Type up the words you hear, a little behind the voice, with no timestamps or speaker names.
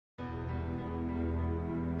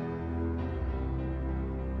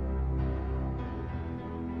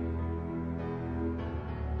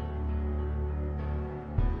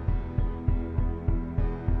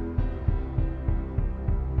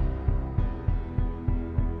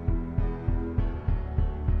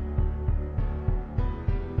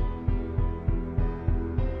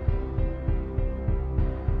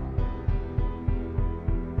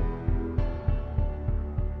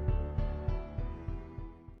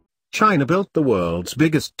China built the world's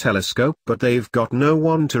biggest telescope, but they've got no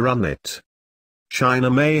one to run it. China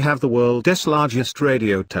may have the world's largest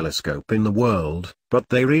radio telescope in the world, but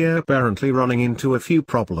they're apparently running into a few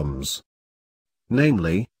problems.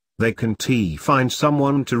 Namely, they can't find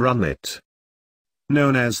someone to run it.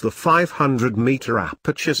 Known as the 500-meter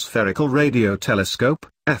aperture spherical radio telescope,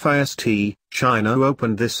 FIST, China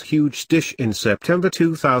opened this huge dish in September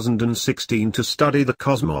 2016 to study the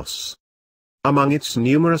cosmos. Among its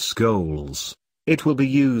numerous goals, it will be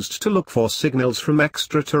used to look for signals from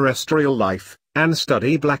extraterrestrial life, and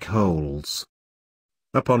study black holes.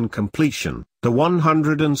 Upon completion, the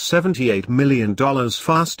 $178 million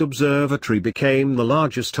FAST Observatory became the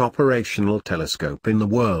largest operational telescope in the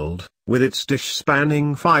world, with its dish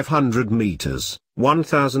spanning 500 meters,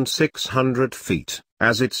 1,600 feet,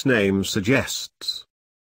 as its name suggests.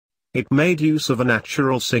 It made use of a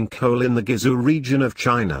natural sinkhole in the Guizhou region of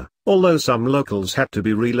China, although some locals had to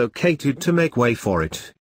be relocated to make way for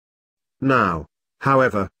it. Now,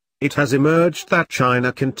 however, it has emerged that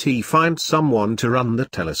China can't find someone to run the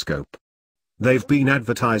telescope. They've been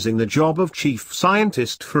advertising the job of chief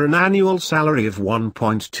scientist for an annual salary of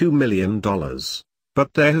 $1.2 million,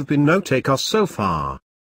 but there have been no takers so far.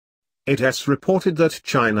 It has reported that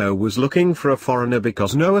China was looking for a foreigner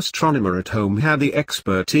because no astronomer at home had the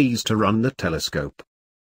expertise to run the telescope.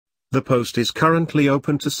 The post is currently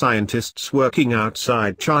open to scientists working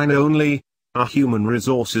outside China only, a human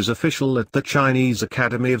resources official at the Chinese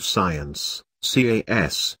Academy of Science,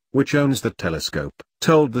 CAS, which owns the telescope,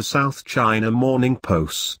 told the South China Morning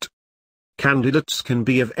Post. Candidates can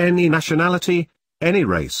be of any nationality, any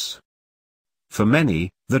race. For many,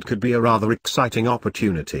 that could be a rather exciting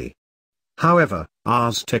opportunity. However,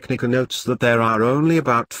 Ars Technica notes that there are only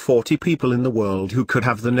about 40 people in the world who could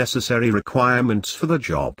have the necessary requirements for the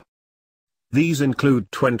job. These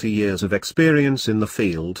include 20 years of experience in the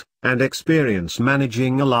field, and experience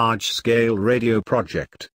managing a large-scale radio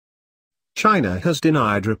project. China has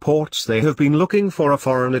denied reports they have been looking for a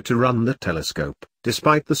foreigner to run the telescope,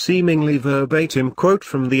 despite the seemingly verbatim quote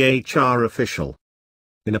from the HR official.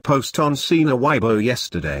 In a post on Sina Weibo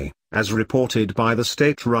yesterday, as reported by the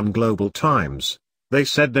state-run Global Times, they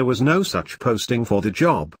said there was no such posting for the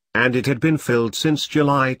job, and it had been filled since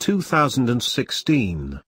July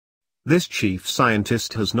 2016. This chief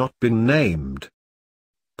scientist has not been named.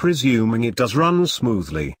 Presuming it does run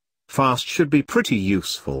smoothly, FAST should be pretty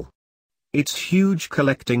useful. Its huge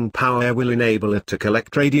collecting power will enable it to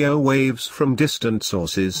collect radio waves from distant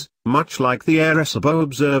sources, much like the Arecibo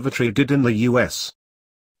Observatory did in the US.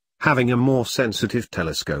 Having a more sensitive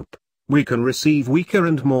telescope, we can receive weaker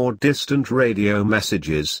and more distant radio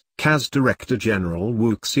messages, CAS Director General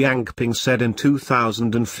Wu Xiangping said in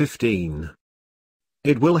 2015.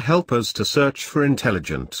 It will help us to search for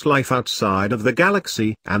intelligent life outside of the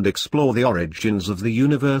galaxy and explore the origins of the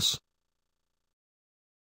universe,